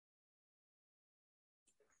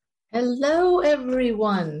Hello,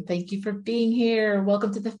 everyone. Thank you for being here.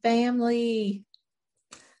 Welcome to the family.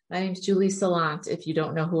 My name is Julie Salant. If you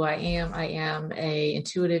don't know who I am a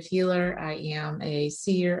intuitive healer. I am a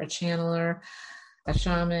seer, a channeler, a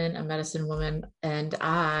shaman, a medicine woman, and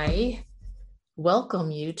I welcome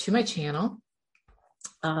you to my channel.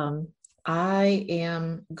 I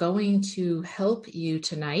am going to help you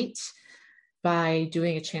tonight by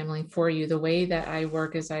doing a channeling for you. The way that I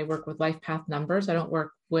work is I work with life path numbers. I don't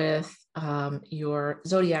work with your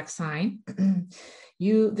zodiac sign.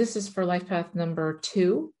 This is for life path number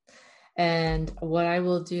 2. And what I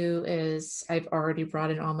will do is I've already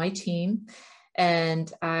brought in all my team and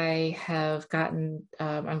I have gotten,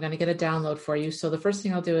 I'm going to get a download for you. So the first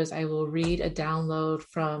thing I'll do is I will read a download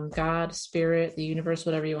from God, Spirit, the universe,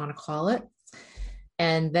 whatever you want to call it.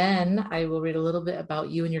 And then I will read a little bit about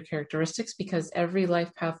you and your characteristics, because every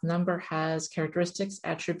life path number has characteristics,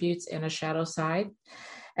 attributes, and a shadow side.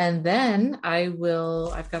 And then I've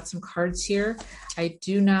got some cards here.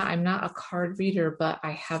 I'm not a card reader, but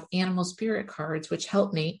I have animal spirit cards, which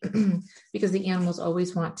help me because the animals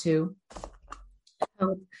always want to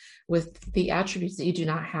help with the attributes that you do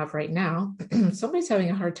not have right now. Somebody's having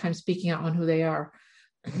a hard time speaking out on who they are.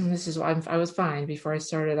 This is why I was fine before I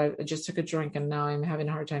started. I just took a drink and now I'm having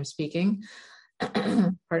a hard time speaking.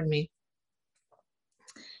 Pardon me.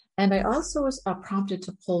 And I also was prompted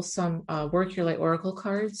to pull some Work Your Light Oracle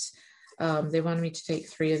cards. They wanted me to take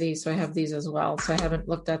 3 of these, so I have these as well. So I haven't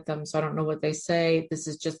looked at them, so I don't know what they say. This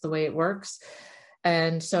is just the way it works.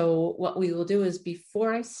 And so what we will do is,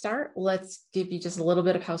 before I start, let's give you just a little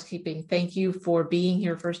bit of housekeeping. Thank you for being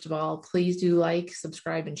here. First of all, please do like,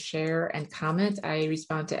 subscribe, and share and comment. I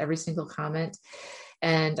respond to every single comment.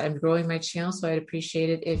 And I'm growing my channel, so I'd appreciate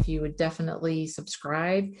it if you would definitely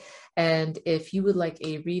subscribe. And if you would like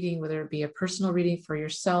a reading, whether it be a personal reading for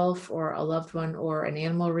yourself or a loved one or an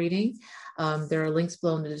animal reading, there are links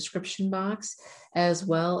below in the description box, as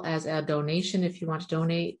well as a donation. If you want to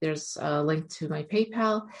donate, there's a link to my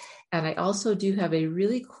PayPal. And I also do have a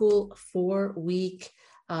really cool 4-week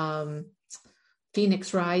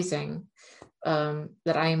Phoenix Rising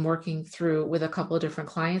that I am working through with a couple of different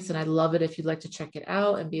clients. And I'd love it if you'd like to check it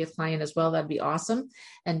out and be a client as well. That'd be awesome.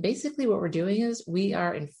 And basically what we're doing is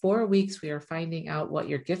in 4 weeks, we are finding out what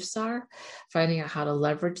your gifts are, finding out how to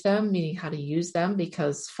leverage them, meaning how to use them,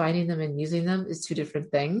 because finding them and using them is 2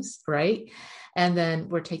 different things, right? And then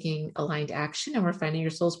we're taking aligned action and we're finding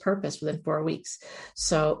your soul's purpose within 4 weeks.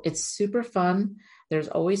 So it's super fun. There's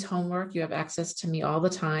always homework. You have access to me all the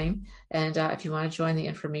time. And if you want to join, the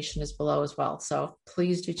information is below as well. So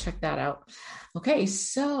please do check that out. Okay,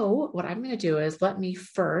 so what I'm going to do is let me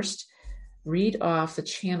first read off the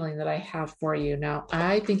channeling that I have for you. Now,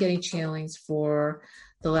 I've been getting channelings for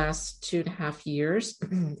the last 2.5 years.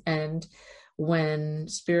 And when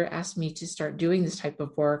Spirit asked me to start doing this type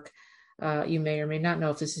of work, you may or may not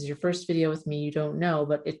know, if this is your first video with me, you don't know,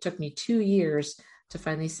 but it took me 2 years to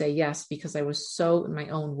finally say yes, because I was so in my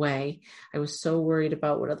own way. I was so worried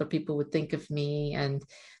about what other people would think of me, and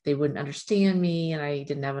they wouldn't understand me, and I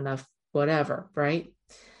didn't have enough whatever, right?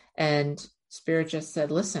 And Spirit just said,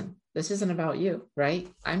 listen, this isn't about you, right?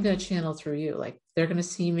 I'm going to channel through you. Like, they're going to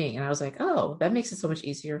see me. And I was like, oh, that makes it so much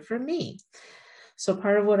easier for me. So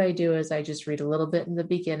part of what I do is I just read a little bit in the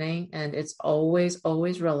beginning, and it's always,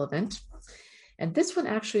 always relevant. And this one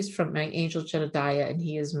actually is from my angel Jedediah, and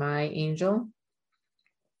he is my angel.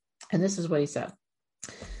 And this is what he said.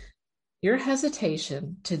 Your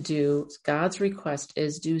hesitation to do God's request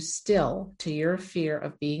is due still to your fear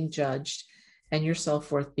of being judged and your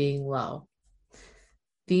self-worth being low.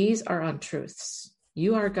 These are untruths.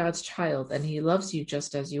 You are God's child, and he loves you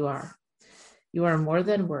just as you are. You are more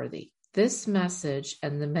than worthy. This message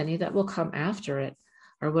and the many that will come after it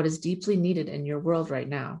are what is deeply needed in your world right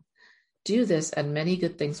now. Do this, and many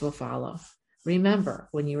good things will follow. Remember,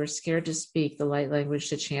 when you are scared to speak the light language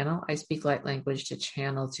to channel, I speak light language to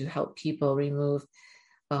channel to help people remove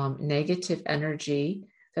negative energy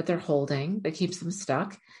that they're holding that keeps them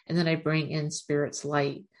stuck. And then I bring in Spirit's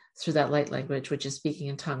light through that light language, which is speaking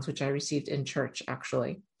in tongues, which I received in church,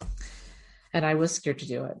 actually. And I was scared to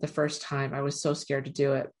do it. The first time, I was so scared to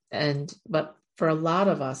do it. But for a lot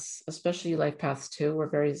of us, especially Life Paths 2, we're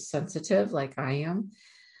very sensitive, like I am.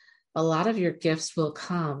 A lot of your gifts will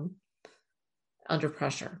come under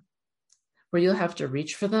pressure, where you'll have to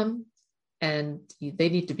reach for them, and they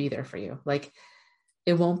need to be there for you. Like,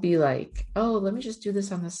 it won't be like, oh, let me just do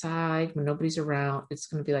this on the side when nobody's around. It's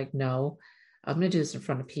going to be like, no, I'm going to do this in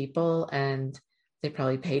front of people, and they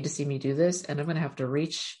probably paid to see me do this, and I'm going to have to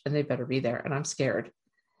reach, and they better be there. And I'm scared.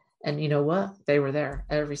 And you know what? They were there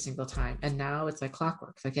every single time. And now it's like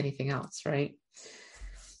clockwork, like anything else, right?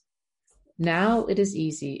 Now it is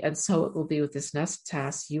easy, and so it will be with this next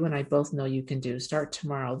task you and I both know you can do. Start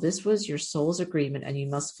tomorrow. This was your soul's agreement, and you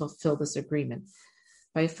must fulfill this agreement.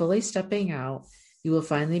 By fully stepping out, you will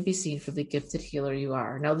finally be seen for the gifted healer you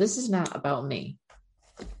are. Now, this is not about me.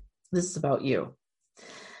 This is about you.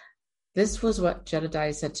 This was what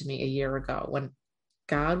Jedediah said to me a year ago when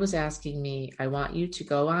God was asking me, I want you to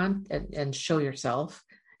go on and show yourself,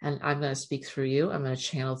 and I'm going to speak through you. I'm going to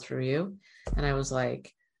channel through you. And I was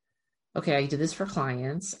like, okay, I do this for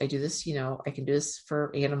clients. I do this, I can do this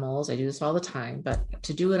for animals. I do this all the time, but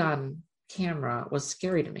to do it on camera was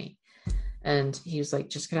scary to me. And he was like,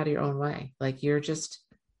 just get out of your own way. Like, you're just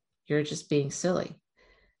being silly.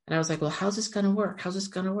 And I was like, well, how's this going to work? How's this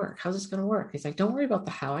going to work? How's this going to work? He's like, don't worry about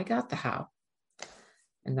the how. I got the how.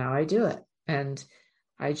 And now I do it. And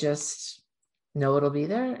I just know it'll be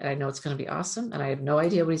there. And I know it's going to be awesome. And I have no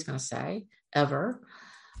idea what he's going to say ever,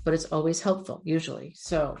 but it's always helpful, usually.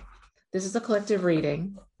 So this is a collective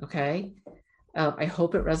reading. Okay. I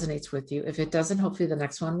hope it resonates with you. If it doesn't, hopefully the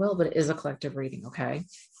next one will, but it is a collective reading. Okay.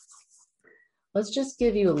 Let's just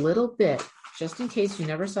give you a little bit, just in case you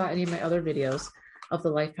never saw any of my other videos, of the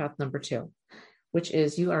life path number 2, which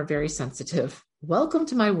is you are very sensitive. Welcome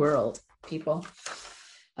to my world, people.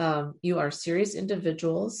 You are serious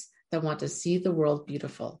individuals that want to see the world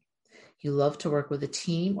beautiful. You love to work with a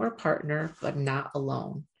team or partner, but not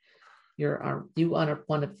alone. You are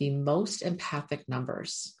one of the most empathic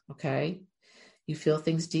numbers, okay? You feel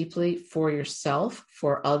things deeply for yourself,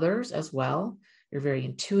 for others as well. You're very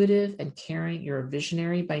intuitive and caring. You're a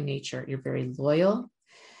visionary by nature. You're very loyal,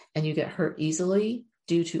 and you get hurt easily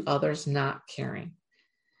due to others not caring.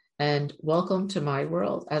 And welcome to my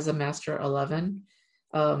world as a Master 11.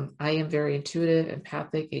 I am very intuitive,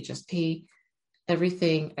 empathic, HSP.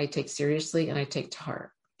 Everything I take seriously and I take to heart.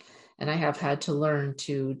 And I have had to learn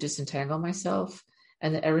to disentangle myself,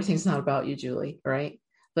 and that everything's not about you, Julie, right?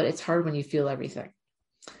 But it's hard when you feel everything.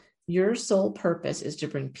 Your sole purpose is to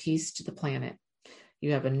bring peace to the planet.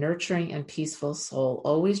 You have a nurturing and peaceful soul,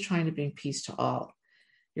 always trying to bring peace to all.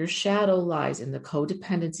 Your shadow lies in the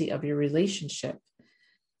codependency of your relationship.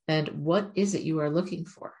 And what is it you are looking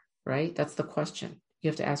for, right? That's the question you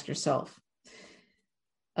have to ask yourself.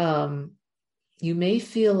 You may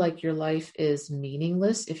feel like your life is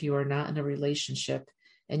meaningless if you are not in a relationship,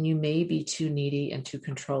 and you may be too needy and too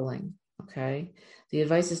controlling, okay? The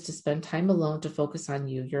advice is to spend time alone to focus on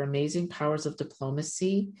you. Your amazing powers of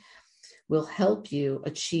diplomacy will help you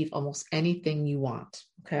achieve almost anything you want,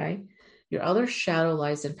 okay? Your other shadow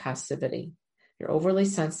lies in passivity. You're overly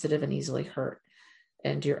sensitive and easily hurt,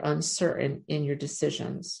 and you're uncertain in your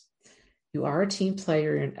decisions. You are a team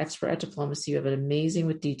player. You're an expert at diplomacy. You have an amazing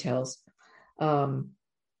with details, and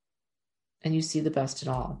you see the best in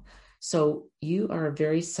all. So you are a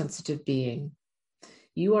very sensitive being.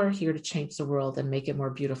 You are here to change the world and make it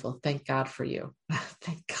more beautiful. Thank God for you.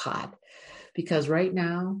 Thank God. Because right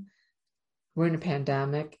now, we're in a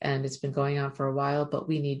pandemic and it's been going on for a while, but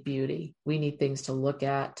we need beauty. We need things to look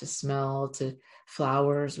at, to smell, to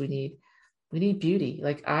flowers. We need beauty.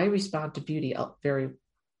 Like, I respond to beauty a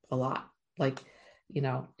lot. Like,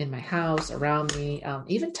 in my house, around me,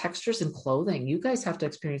 even textures in clothing. You guys have to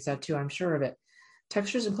experience that too. I'm sure of it.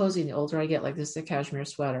 Textures in clothing, the older I get, like this is a cashmere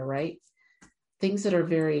sweater, right? Things that are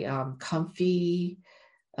very comfy.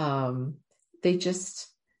 They're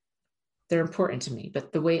important to me,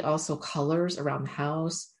 but the way also colors around the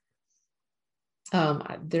house,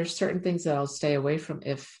 there's certain things that I'll stay away from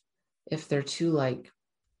if they're too like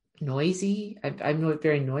noisy. I'm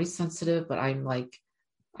very noise sensitive, but I'm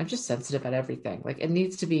just sensitive at everything. Like, it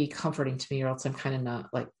needs to be comforting to me, or else I'm kind of not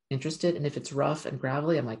like interested. And if it's rough and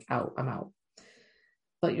gravelly, I'm like, I'm out.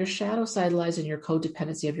 But your shadow side lies in your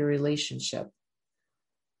codependency of your relationship.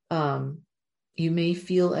 You may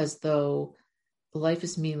feel as though life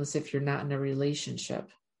is meaningless if you're not in a relationship,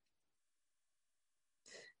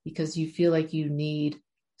 because you feel like you need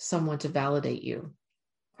someone to validate you.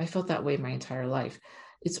 I felt that way my entire life.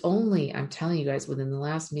 It's only, I'm telling you guys, within the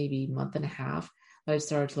last maybe month and a half, I've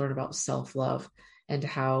started to learn about self-love and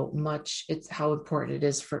how important it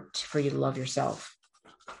is for you to love yourself.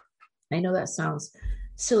 I know that sounds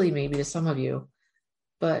silly maybe to some of you,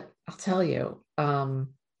 but I'll tell you,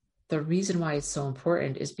 the reason why it's so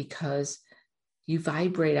important is because you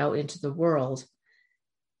vibrate out into the world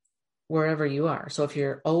wherever you are. So if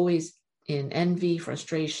you're always in envy,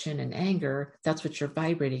 frustration, and anger, that's what you're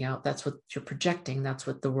vibrating out. That's what you're projecting. That's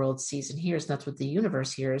what the world sees and hears. And that's what the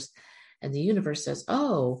universe hears. And the universe says,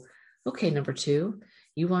 oh, okay, number 2,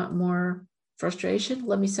 you want more frustration?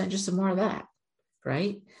 Let me send you some more of that,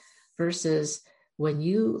 right? Versus when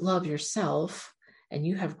you love yourself and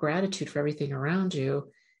you have gratitude for everything around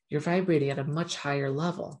you, you're vibrating at a much higher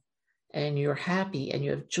level, and you're happy and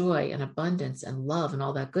you have joy and abundance and love and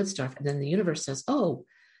all that good stuff. And then the universe says, oh,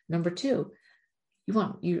 number two,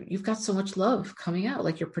 you've got so much love coming out,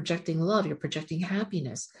 like you're projecting love, you're projecting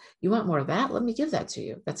happiness. You want more of that? Let me give that to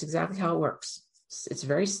you. That's exactly how it works. It's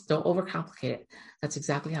don't overcomplicate it. That's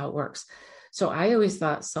exactly how it works. So I always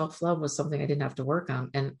thought self-love was something I didn't have to work on.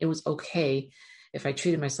 And it was okay if I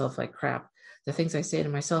treated myself like crap. The things I say to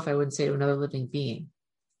myself, I wouldn't say to another living being,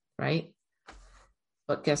 right?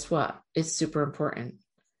 But guess what? It's super important.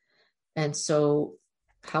 And so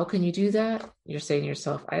how can you do that? You're saying to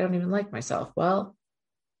yourself, I don't even like myself. Well,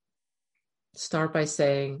 start by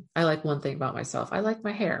saying, I like one thing about myself. I like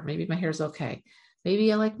my hair. Maybe my hair's okay.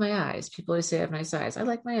 Maybe I like my eyes. People always say I have nice eyes. I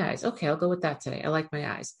like my eyes. Okay, I'll go with that today. I like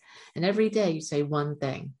my eyes. And every day you say one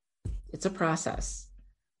thing. It's a process.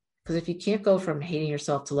 Because if you can't go from hating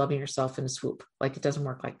yourself to loving yourself in a swoop, like it doesn't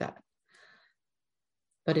work like that.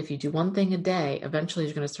 But if you do one thing a day, eventually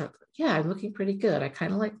you're going to start, yeah, I'm looking pretty good. I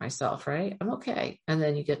kind of like myself, right? I'm okay. And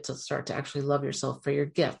then you get to start to actually love yourself for your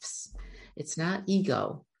gifts. It's not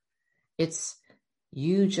ego. It's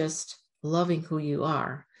you just loving who you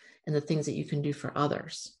are and the things that you can do for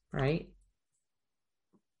others, right?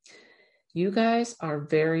 You guys are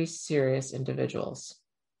very serious individuals,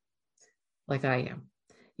 like I am.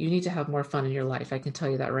 You need to have more fun in your life. I can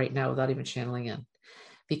tell you that right now without even channeling in,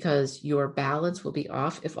 because your balance will be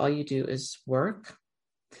off if all you do is work.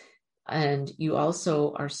 And you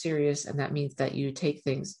also are serious, and that means that you take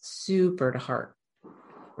things super to heart,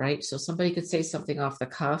 right? So somebody could say something off the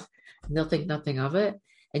cuff, and they'll think nothing of it,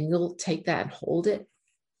 and you'll take that and hold it.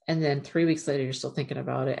 And then 3 weeks later, you're still thinking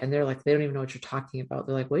about it. And they're like, they don't even know what you're talking about.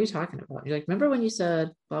 They're like, what are you talking about? And you're like, remember when you said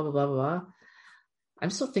blah, blah, blah, blah, blah? I'm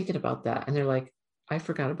still thinking about that. And they're like, I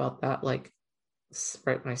forgot about that, like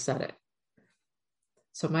right when I said it.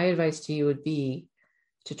 So my advice to you would be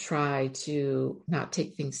to try to not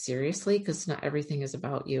take things seriously, because not everything is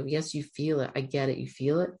about you. Yes, you feel it. I get it. You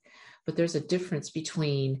feel it. But there's a difference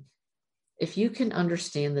between, if you can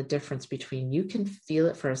understand the difference between you can feel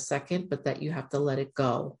it for a second, but that you have to let it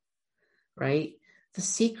go, right? The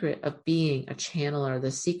secret of being a channeler,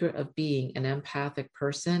 the secret of being an empathic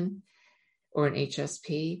person or an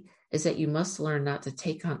HSP is that you must learn not to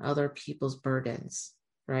take on other people's burdens,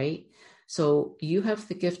 right? So you have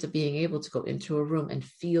the gift of being able to go into a room and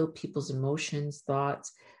feel people's emotions,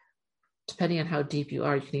 thoughts. Depending on how deep you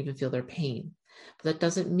are, you can even feel their pain. But that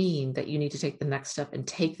doesn't mean that you need to take the next step and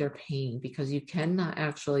take their pain, because you cannot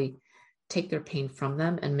actually take their pain from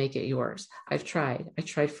them and make it yours. I tried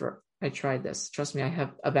this. Trust me, I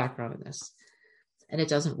have a background in this. And it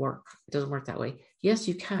doesn't work. It doesn't work that way. Yes,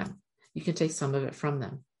 you can. You can take some of it from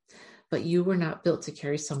them. But you were not built to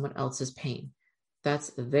carry someone else's pain.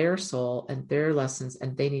 That's their soul and their lessons,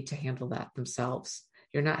 and they need to handle that themselves.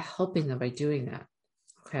 You're not helping them by doing that,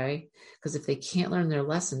 okay? Because if they can't learn their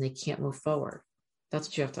lesson, they can't move forward. That's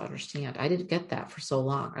what you have to understand. I didn't get that for so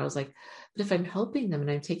long. I was like, but if I'm helping them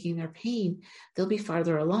and I'm taking their pain, they'll be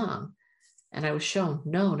farther along. And I was shown,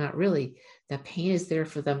 no, not really. That pain is there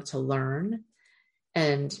for them to learn.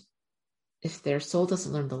 And if their soul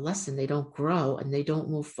doesn't learn the lesson, they don't grow and they don't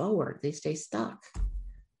move forward. They stay stuck.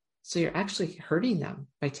 So you're actually hurting them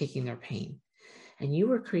by taking their pain. And you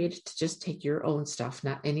were created to just take your own stuff,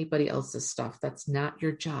 not anybody else's stuff. That's not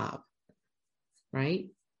your job, right?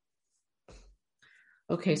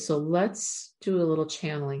 Okay, so let's do a little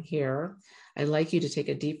channeling here. I'd like you to take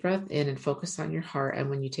a deep breath in and focus on your heart. And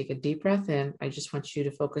when you take a deep breath in, I just want you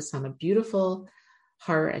to focus on a beautiful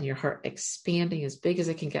heart and your heart expanding as big as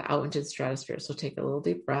it can get out into the stratosphere. So take a little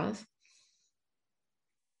deep breath.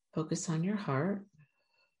 Focus on your heart.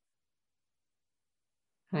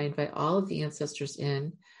 And I invite all of the ancestors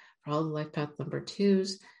in for all the life path number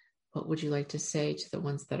 2s. What would you like to say to the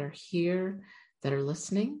ones that are here, that are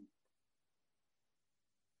listening?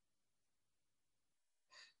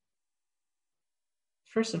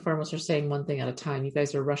 First and foremost, we're saying one thing at a time. You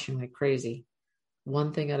guys are rushing like crazy.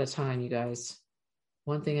 One thing at a time, you guys.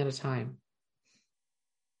 One thing at a time.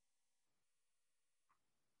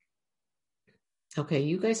 Okay,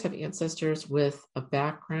 you guys have ancestors with a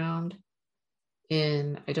background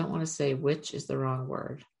in, I don't want to say witch is the wrong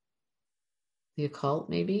word. The occult,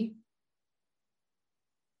 maybe?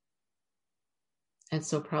 And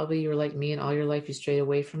so probably you're like me, and all your life you strayed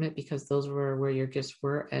away from it because those were where your gifts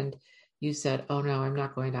were. And you said, oh no, I'm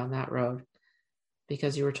not going down that road,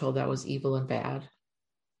 because you were told that was evil and bad.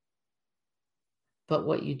 But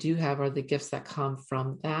what you do have are the gifts that come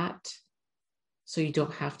from that. So you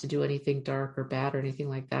don't have to do anything dark or bad or anything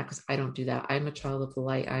like that, because I don't do that. I'm a child of the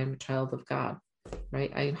light. I am a child of God,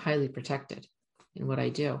 right? I am highly protected in what I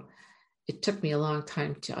do. it took me a long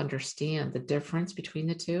time to understand the difference between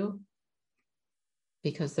the two,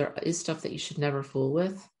 because there is stuff that you should never fool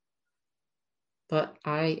with. But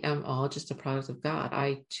I am all just a product of God.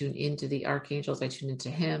 I tune into the archangels. I tune into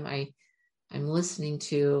him. I'm listening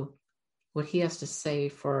to what he has to say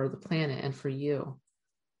for the planet and for you.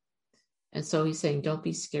 And so he's saying, don't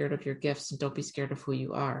be scared of your gifts and don't be scared of who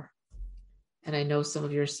you are. And I know some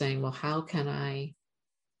of you are saying, well, how can I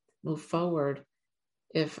move forward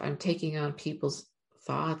if I'm taking on people's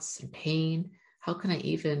thoughts and pain? How can I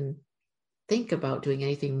even think about doing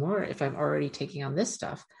anything more if I'm already taking on this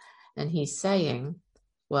stuff? And he's saying,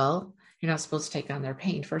 well, you're not supposed to take on their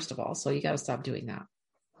pain, first of all. So you got to stop doing that.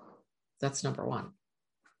 That's number one.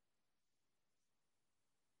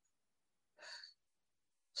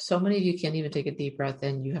 So many of you can't even take a deep breath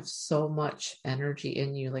in. You have so much energy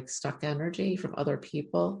in you, like stuck energy from other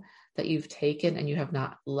people that you've taken and you have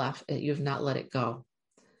not left it. You have not let it go.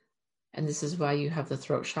 And this is why you have the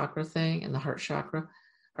throat chakra thing and the heart chakra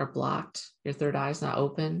are blocked. Your third eye is not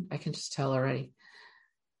open. I can just tell already.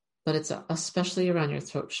 But it's especially around your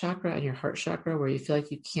throat chakra and your heart chakra where you feel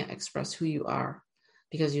like you can't express who you are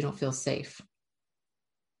because you don't feel safe.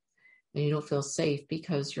 And you don't feel safe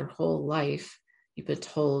because your whole life you've been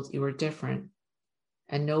told you were different.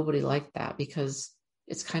 And nobody liked that because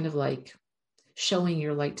it's kind of like showing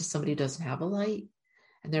your light to somebody who doesn't have a light.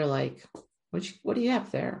 And they're like, what do you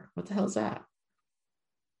have there? What the hell is that?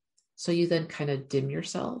 So you then kind of dim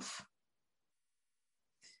yourself.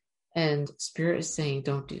 And Spirit is saying,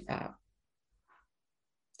 don't do that.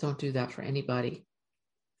 Don't do that for anybody.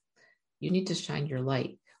 You need to shine your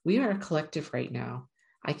light. We are a collective right now.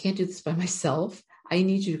 I can't do this by myself. I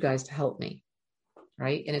need you guys to help me,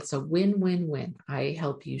 right? And it's a win-win-win. I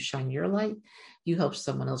help you shine your light. You help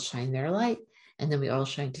someone else shine their light. And then we all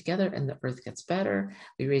shine together and the earth gets better.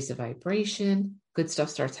 We raise the vibration. Good stuff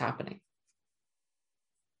starts happening.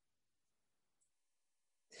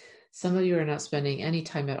 Some of you are not spending any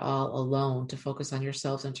time at all alone to focus on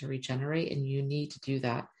yourselves and to regenerate, and you need to do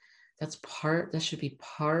that. That should be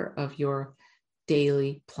part of your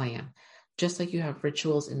daily plan. Just like you have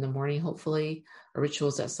rituals in the morning, hopefully, or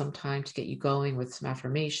rituals at some time to get you going with some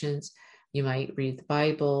affirmations. You might read the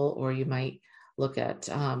Bible, or you might look at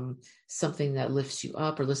something that lifts you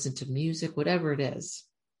up, or listen to music, whatever it is.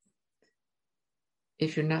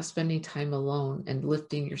 If you're not spending time alone and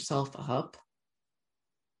lifting yourself up,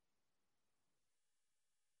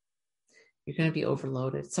 you're going to be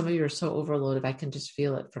overloaded. Some of you are so overloaded, I can just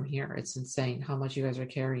feel it from here. It's insane how much you guys are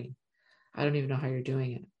carrying. I don't even know how you're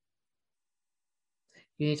doing it.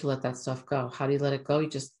 You need to let that stuff go. How do you let it go? You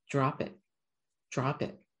just drop it. Drop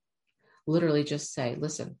it. Literally just say,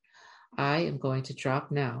 listen, I am going to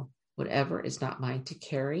drop now whatever is not mine to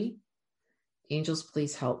carry. Angels,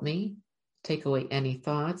 please help me. Take away any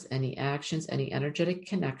thoughts, any actions, any energetic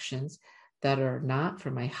connections that are not for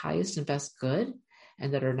my highest and best good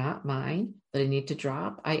and that are not mine, that I need to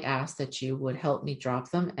drop. I ask that you would help me drop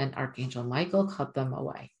them, and Archangel Michael cut them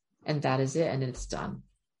away. And that is it, and it's done.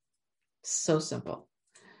 So simple.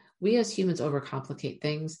 We as humans overcomplicate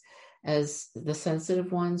things. As the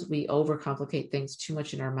sensitive ones, we overcomplicate things too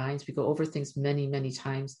much in our minds. We go over things many, many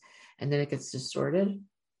times, and then it gets distorted.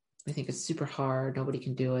 We think it's super hard. Nobody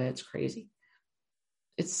can do it. It's crazy.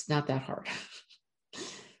 It's not that hard.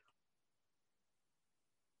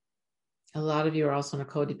 A lot of you are also in a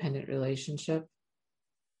codependent relationship.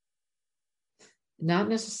 Not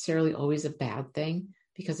necessarily always a bad thing,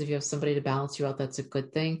 because if you have somebody to balance you out, that's a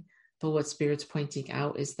good thing. But what Spirit's pointing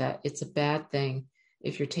out is that it's a bad thing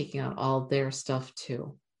if you're taking on all their stuff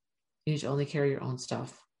too. You need to only carry your own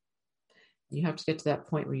stuff. You have to get to that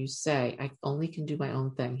point where you say, I only can do my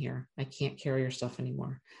own thing here. I can't carry your stuff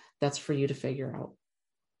anymore. That's for you to figure out.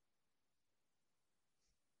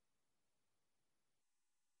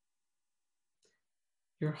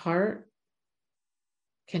 Your heart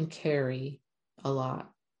can carry a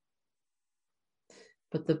lot.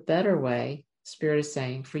 But the better way, Spirit is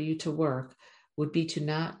saying, for you to work would be to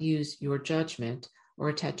not use your judgment or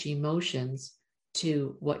attach emotions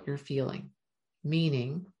to what you're feeling.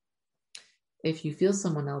 Meaning, if you feel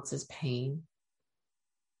someone else's pain,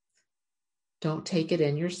 don't take it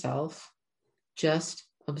in yourself. Just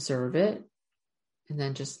observe it and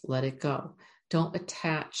then just let it go. Don't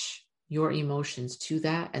attach your emotions to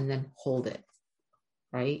that and then hold it,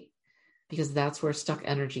 right? Because that's where stuck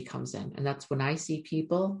energy comes in. And that's when I see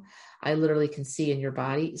people, I literally can see in your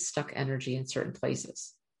body stuck energy in certain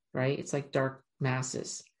places, right? It's like dark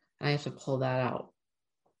masses. And I have to pull that out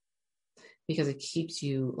because it keeps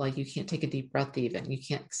you like you can't take a deep breath even. You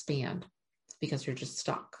can't expand because you're just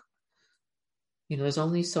stuck. You know, there's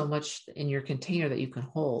only so much in your container that you can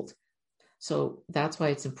hold. So that's why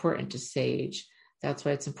it's important to sage. That's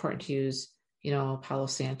why it's important to use, Palo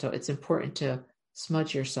Santo. It's important to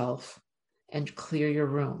smudge yourself and clear your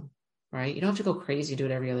room, right? You don't have to go crazy, do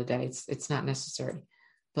it every other day. It's not necessary.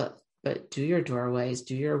 But do your doorways,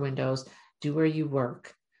 do your windows, do where you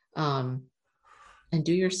work. And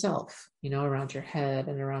do yourself, around your head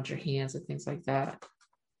and around your hands and things like that.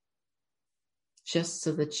 Just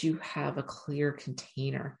so that you have a clear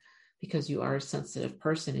container, because you are a sensitive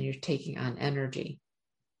person and you're taking on energy.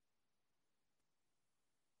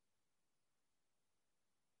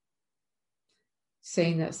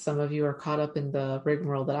 Saying that some of you are caught up in the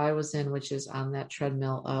rigmarole that I was in, which is on that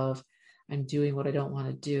treadmill of I'm doing what I don't want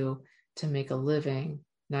to do to make a living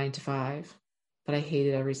 9 to 5, but I hate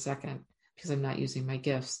it every second because I'm not using my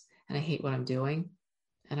gifts and I hate what I'm doing.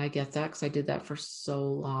 And I get that because I did that for so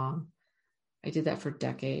long. I did that for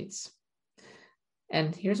decades.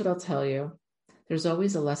 And here's what I'll tell you. There's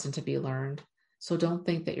always a lesson to be learned. So don't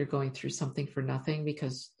think that you're going through something for nothing,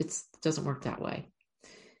 because it doesn't work that way.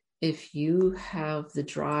 If you have the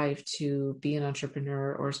drive to be an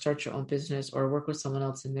entrepreneur or start your own business or work with someone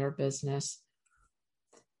else in their business,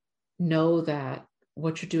 know that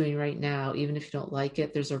what you're doing right now, even if you don't like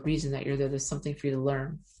it, there's a reason that you're there. There's something for you to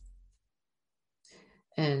learn.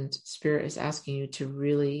 And Spirit is asking you to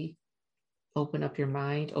really open up your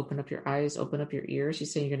mind, open up your eyes, open up your ears.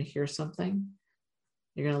 She's saying you're going to hear something.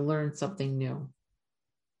 You're going to learn something new.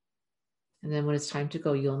 And then when it's time to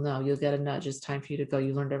go, you'll know. You'll get a nudge. It's time for you to go.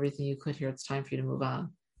 You learned everything you could here. It's time for you to move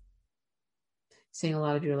on. Saying a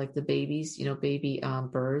lot of you are like the babies, baby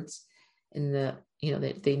birds. And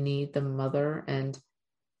they need the mother, and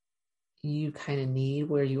you kind of need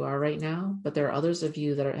where you are right now. But there are others of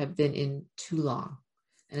you that have been in too long,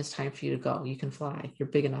 and it's time for you to go. You can fly. You're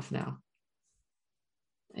big enough now.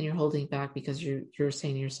 And you're holding back because you're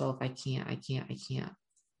saying to yourself, I can't.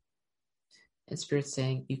 And Spirit's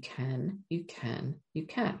saying, you can.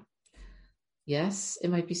 Yes, it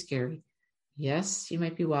might be scary. Yes, you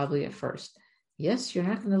might be wobbly at first. Yes, you're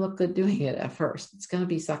not going to look good doing it at first. It's going to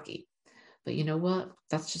be sucky. But you know what?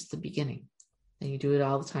 That's just the beginning. And you do it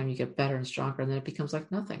all the time. You get better and stronger. And then it becomes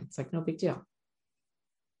like nothing. It's like no big deal.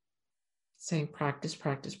 Saying practice.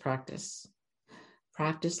 Practice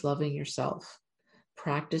loving yourself.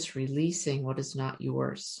 Practice releasing what is not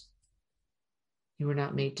yours. You were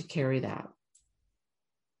not made to carry that.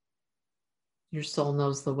 Your soul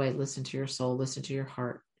knows the way. Listen to your soul. Listen to your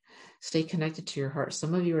heart. Stay connected to your heart.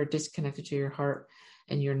 Some of you are disconnected to your heart,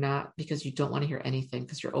 and you're not because you don't want to hear anything,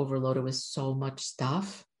 because you're overloaded with so much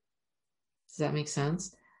stuff. Does that make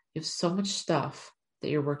sense? You have so much stuff that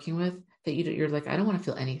you're working with that you're like, I don't want to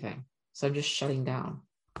feel anything. So I'm just shutting down.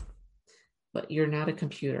 But you're not a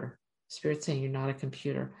computer. Spirit's saying you're not a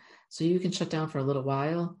computer. So you can shut down for a little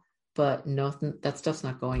while, but nothing, that stuff's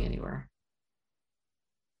not going anywhere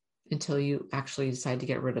until you actually decide to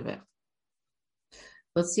get rid of it.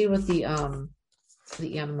 Let's see what the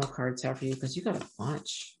animal cards have for you, because you got a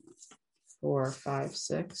bunch. 4, 5,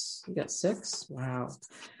 6. You got 6? Wow.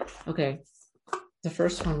 Okay. The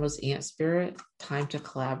first one was Ant Spirit, time to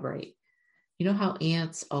collaborate. You know how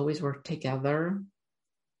ants always work together?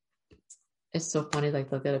 It's so funny. Like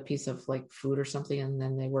they'll get a piece of like food or something, and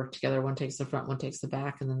then they work together. One takes the front, one takes the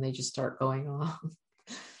back, and then they just start going on.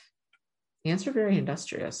 Ants are very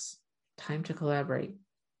industrious. Time to collaborate.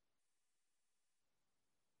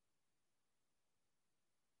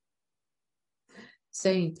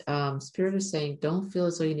 Saying, Spirit is saying, don't feel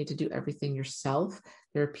as though you need to do everything yourself.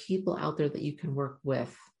 There are people out there that you can work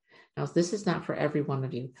with. Now, this is not for every one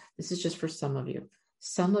of you. This is just for some of you.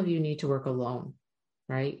 Some of you need to work alone,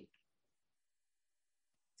 right?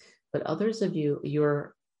 But others of you,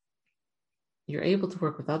 you're able to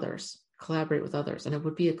work with others, collaborate with others, and it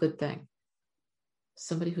would be a good thing.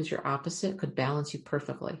 Somebody who's your opposite could balance you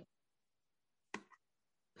perfectly.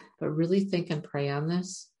 But really think and pray on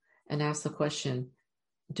this and ask the question,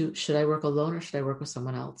 should I work alone or should I work with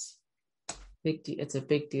someone else? It's a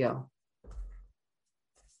big deal.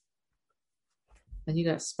 Then you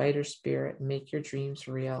got Spider Spirit, make your dreams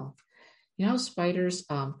real. You know how spiders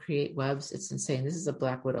create webs? It's insane. This is a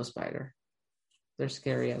black widow spider. They're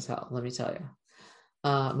scary as hell, let me tell you.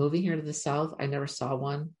 Moving here to the south, I never saw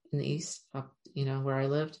one in the east, up, where I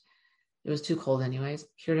lived. It was too cold anyways.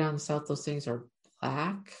 Here down in the south, those things are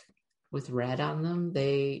black with red on them.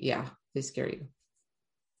 They scare you.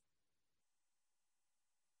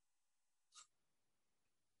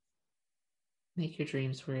 Make your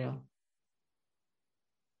dreams real.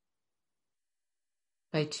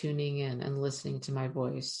 By tuning in and listening to my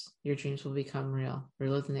voice, your dreams will become real,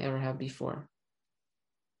 realer than they ever have before.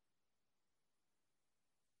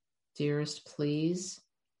 Dearest, please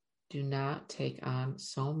Do not take on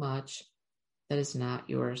so much that is not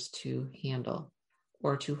yours to handle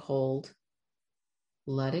or to hold.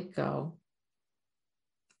 Let it go.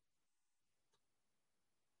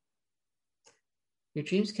 Your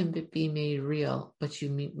dreams can be made real, but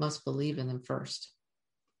you must believe in them first.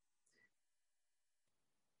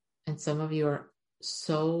 And some of you are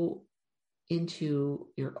so into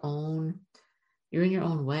you're in your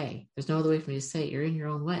own way. There's no other way for me to say it. You're in your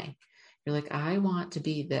own way. You're like, I want to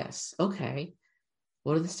be this. Okay.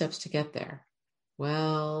 What are the steps to get there?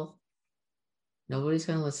 Well, nobody's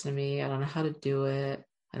going to listen to me. I don't know how to do it.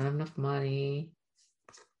 I don't have enough money.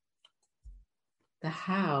 The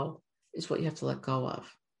how is what you have to let go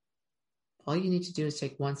of. All you need to do is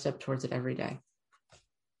take one step towards it every day.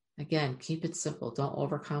 Again, keep it simple. Don't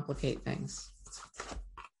overcomplicate things.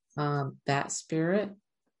 That spirit,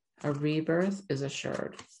 a rebirth is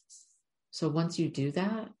assured. So once you do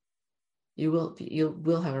that, you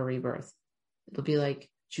will have a rebirth. It'll be like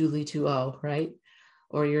Julie 2.0, right?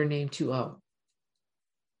 Or your name 2.0.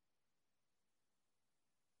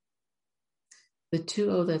 The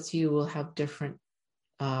 2.0 that's you will have different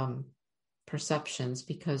perceptions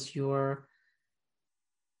because your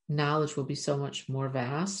knowledge will be so much more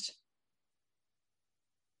vast.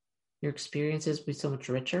 Your experiences will be so much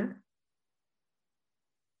richer.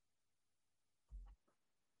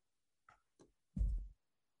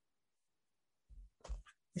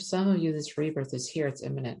 For some of you, this rebirth is here. It's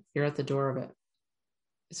imminent. You're at the door of it.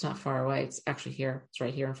 It's not far away. It's actually here. It's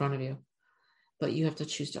right here in front of you. But you have to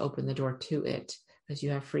choose to open the door to it because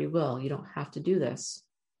you have free will. You don't have to do this.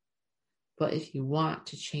 But if you want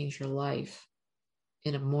to change your life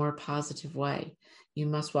in a more positive way, you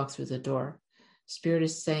must walk through the door. Spirit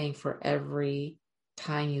is saying for every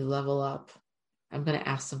time you level up, I'm going to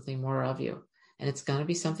ask something more of you. And it's going to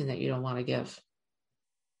be something that you don't want to give.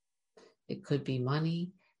 It could be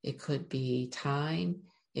money. It could be time.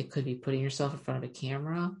 It could be putting yourself in front of a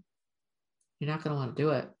camera. You're not going to want to do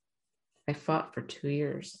it. I fought for 2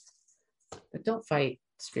 years. But don't fight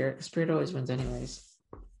spirit, because spirit always wins anyways.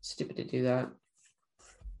 Stupid to do that.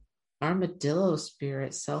 Armadillo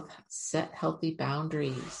spirit, set healthy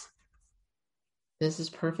boundaries. This is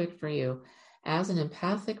perfect for you. As an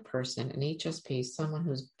empathic person, an HSP, someone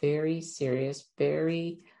who's very serious,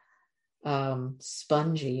 very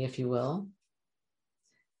spongy, if you will,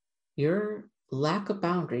 your lack of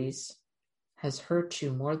boundaries has hurt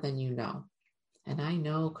you more than you know. And I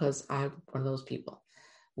know because I'm one of those people.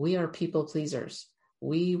 We are people pleasers.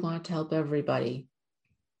 We want to help everybody.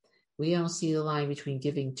 We don't see the line between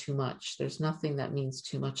giving too much. There's nothing that means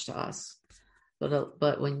too much to us.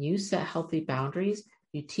 But when you set healthy boundaries,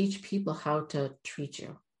 you teach people how to treat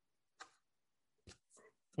you.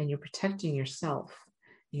 And you're protecting yourself.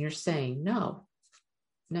 And you're saying, no.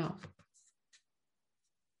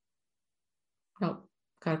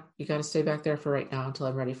 You got to stay back there for right now until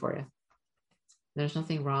I'm ready for you. There's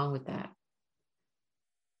nothing wrong with that.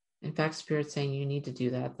 In fact, Spirit's saying you need to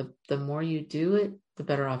do that. The more you do it, the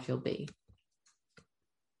better off you'll be.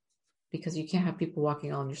 Because you can't have people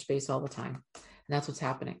walking all in your space all the time. And that's what's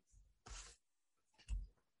happening.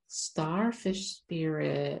 Starfish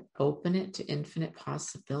spirit, open it to infinite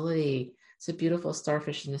possibility. It's a beautiful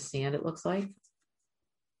starfish in the sand, it looks like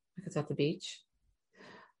it's at the beach.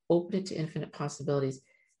 Open it to infinite possibilities.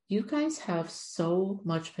 You guys have so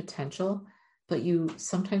much potential, but you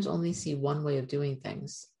sometimes only see one way of doing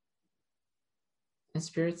things. And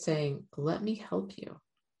Spirit's saying, let me help you.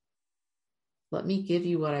 Let me give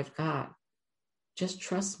you what I've got. Just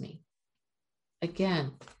trust me.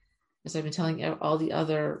 Again, as I've been telling all the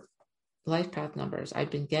other life path numbers I've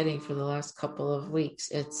been getting for the last couple of weeks,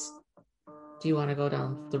 it's, do you want to go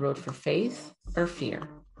down the road for faith or fear?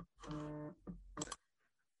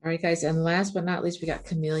 All right, guys. And last but not least, we got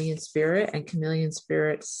Chameleon Spirit. And Chameleon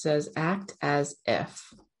Spirit says, act as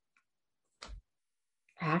if.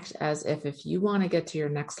 Act as if you want to get to your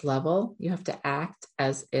next level, you have to act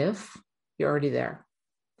as if you're already there.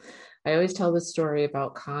 I always tell this story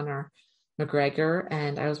about Conor McGregor,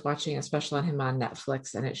 and I was watching a special on him on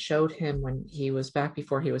Netflix, and it showed him when he was back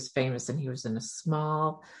before he was famous, and he was in a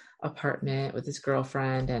small apartment with his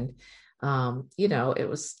girlfriend, and it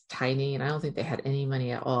was tiny, and I don't think they had any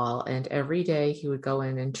money at all. And every day he would go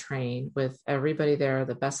in and train with everybody there,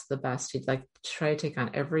 the best of the best. He'd like try to take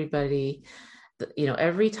on everybody.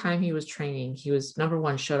 Every time he was training, he was number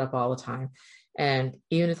one, showed up all the time. And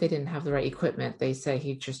even if they didn't have the right equipment, they say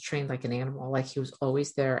he just trained like an animal, like he was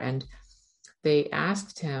always there. And they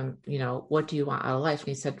asked him, what do you want out of life? And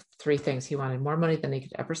he said 3 things. He wanted more money than he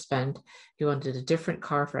could ever spend. He wanted a different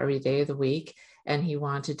car for every day of the week. And he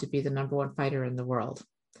wanted to be the number one fighter in the world.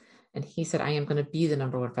 And he said, I am going to be the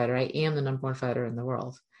number one fighter. I am the number one fighter in the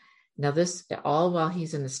world. Now, this all while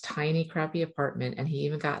he's in this tiny, crappy apartment, and he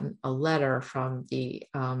even gotten a letter from the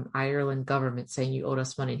Ireland government saying you owed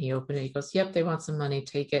us money. And he opened it. He goes, "Yep, they want some money.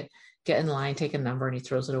 Take it. Get in line. Take a number." And he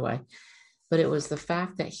throws it away. But it was the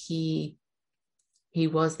fact that he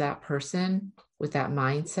was that person with that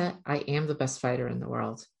mindset. I am the best fighter in the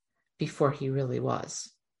world, before he really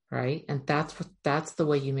was, right? And that's the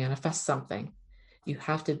way you manifest something. You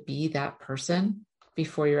have to be that person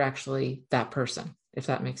before you're actually that person, if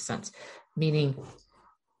that makes sense. Meaning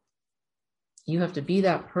you have to be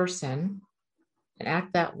that person and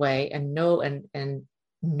act that way and know and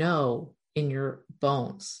know in your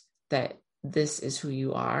bones that this is who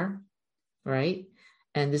you are, right?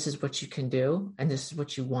 And this is what you can do, and this is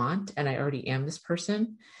what you want, and I already am this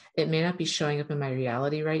person. It may not be showing up in my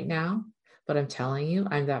reality right now, but I'm telling you,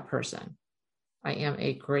 I'm that person. I am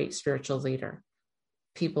a great spiritual leader.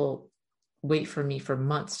 People wait for me for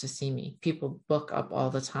months to see me. People book up all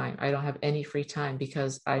the time. I don't have any free time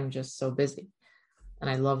because I'm just so busy. And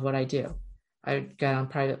I love what I do. I get on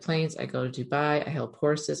private planes. I go to Dubai. I help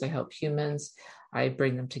horses. I help humans. I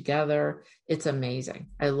bring them together. It's amazing.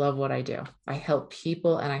 I love what I do. I help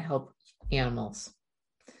people and I help animals.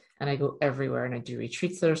 And I go everywhere and I do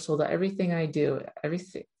retreats that are sold out. Everything I do,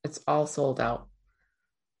 everything, it's all sold out.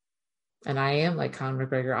 And I am like Conor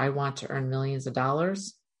McGregor. I want to earn millions of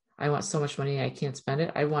dollars. I want so much money I can't spend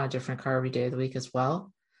it. I want a different car every day of the week as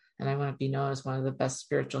well. And I want to be known as one of the best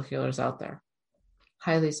spiritual healers out there.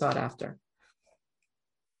 Highly sought after.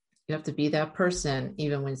 You have to be that person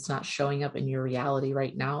even when it's not showing up in your reality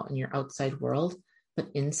right now in your outside world.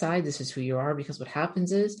 But inside, this is who you are, because what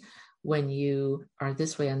happens is when you are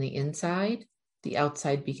this way on the inside, the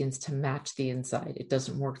outside begins to match the inside. It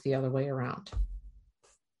doesn't work the other way around.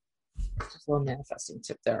 Just a little manifesting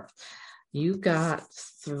tip there. You got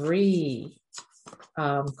 3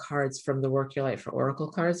 cards from the Work Your Life for Oracle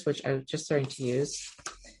cards, which I was just starting to use.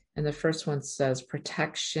 And the first one says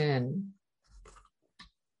protection.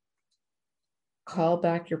 Call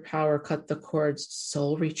back your power, cut the cords,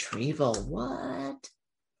 soul retrieval. What?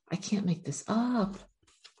 I can't make this up.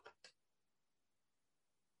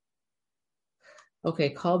 Okay,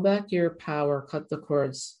 call back your power, cut the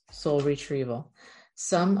cords, soul retrieval.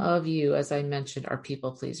 Some of you, as I mentioned, are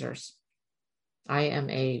people pleasers. I am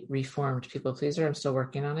a reformed people pleaser. I'm still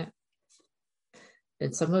working on it.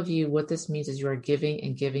 And some of you, what this means is you are giving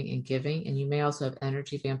and giving and giving. And you may also have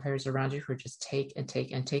energy vampires around you who just take and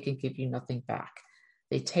take and take and give you nothing back.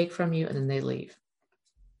 They take from you and then they leave.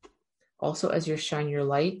 Also, as you shine your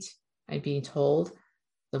light, I'm being told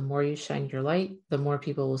the more you shine your light, the more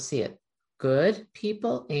people will see it. Good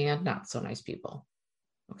people and not so nice people.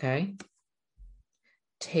 Okay?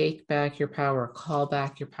 Take back your power. Call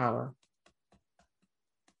back your power.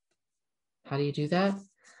 How do you do that?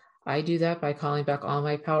 I do that by calling back all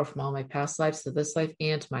my power from all my past lives to this life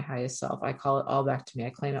and to my highest self. I call it all back to me.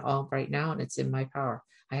 I claim it all right now, and it's in my power.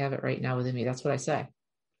 I have it right now within me. That's what I say.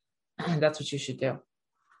 And that's what you should do.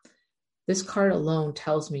 This card alone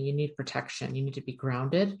tells me you need protection. You need to be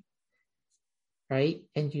grounded, right?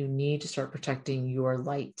 And you need to start protecting your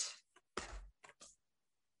light.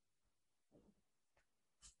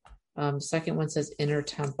 Second one says inner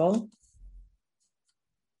temple.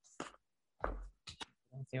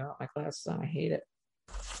 Out my glasses on. I hate it.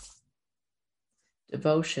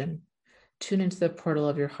 Devotion. Tune into the portal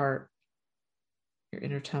of your heart, your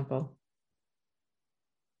inner temple.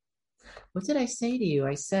 What did I say to you?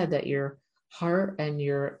 I said that your heart and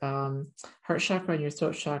your heart chakra and your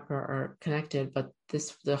throat chakra are connected, but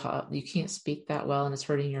you can't speak that well, and it's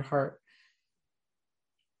hurting your heart.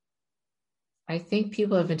 I think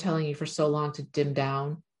people have been telling you for so long to dim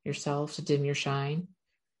down yourself, to dim your shine,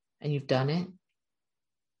 and you've done it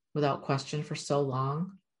without question for so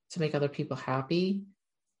long to make other people happy.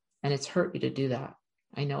 And it's hurt you to do that.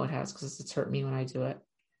 I know it has, because it's hurt me when I do it.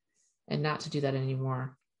 And not to do that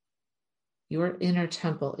anymore. Your inner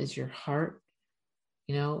temple is your heart,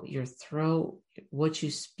 your throat, what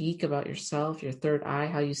you speak about yourself, your third eye,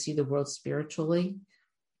 how you see the world spiritually.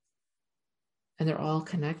 And they're all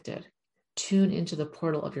connected. Tune into the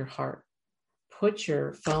portal of your heart. Put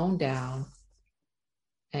your phone down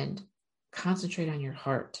and concentrate on your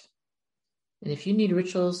heart. And if you need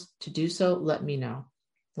rituals to do so, let me know.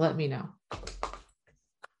 Let me know.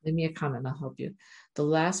 Leave me a comment and I'll help you. The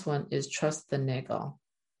last one is trust the niggle.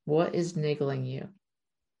 What is niggling you?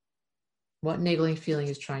 What niggling feeling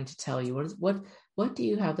is trying to tell you? What do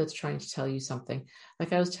you have that's trying to tell you something?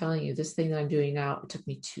 Like I was telling you, this thing that I'm doing now, it took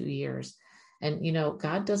me 2 years. And,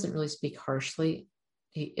 God doesn't really speak harshly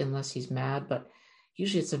unless he's mad, but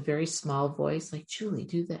Usually it's a very small voice, like, Julie,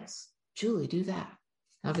 do this. Julie, do that.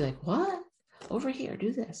 And I'll be like, what? Over here,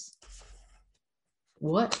 do this.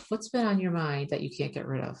 What's been on your mind that you can't get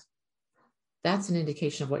rid of? That's an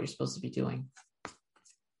indication of what you're supposed to be doing.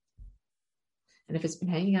 And if it's been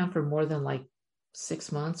hanging on for more than like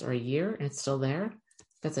 6 months or a year and it's still there,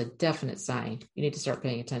 that's a definite sign you need to start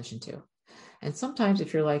paying attention to. And sometimes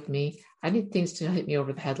if you're like me, I need things to hit me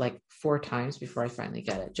over the head like 4 times before I finally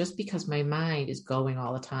get it, just because my mind is going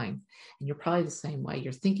all the time. And you're probably the same way.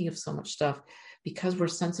 You're thinking of so much stuff because we're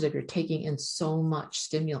sensitive. You're taking in so much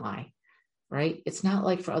stimuli, right? It's not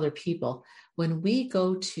like for other people. When we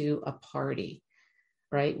go to a party,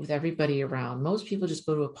 right, with everybody around, most people just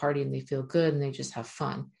go to a party and they feel good and they just have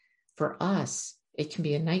fun. For us, it can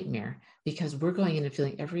be a nightmare because we're going in and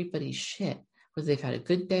feeling everybody's shit, whether they've had a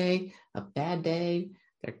good day, a bad day,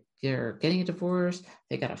 they're getting a divorce,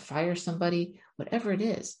 they got to fire somebody, whatever it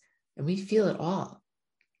is. And we feel it all.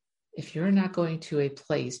 If you're not going to a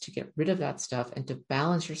place to get rid of that stuff and to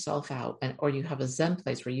balance yourself out, or you have a Zen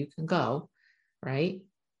place where you can go, right,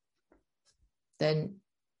 then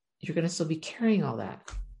you're going to still be carrying all that.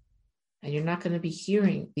 And you're not going to be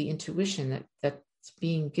hearing the intuition that's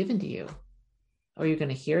being given to you. Or you're going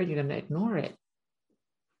to hear it, you're going to ignore it.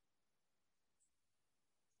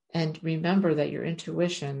 And remember that your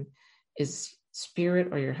intuition is spirit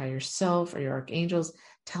or your higher self or your archangels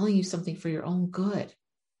telling you something for your own good.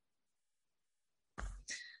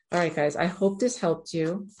 All right, guys, I hope this helped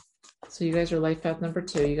you. So you guys are life path number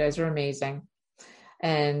 2. You guys are amazing.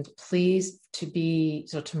 And please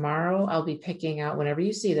tomorrow I'll be picking out, whenever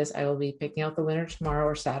you see this, I will be picking out the winner tomorrow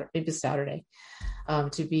or Saturday, maybe Saturday,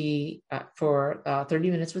 to be for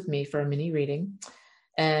 30 minutes with me for a mini reading.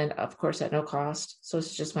 And of course, at no cost. So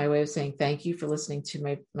it's just my way of saying thank you for listening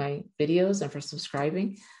to my videos and for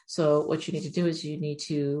subscribing. So what you need to do is you need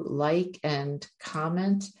to like and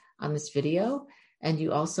comment on this video. And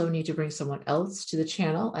you also need to bring someone else to the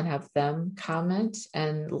channel and have them comment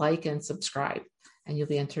and like and subscribe. And you'll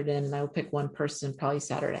be entered in, and I will pick one person probably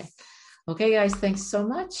Saturday. Okay, guys, thanks so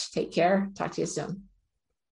much. Take care. Talk to you soon.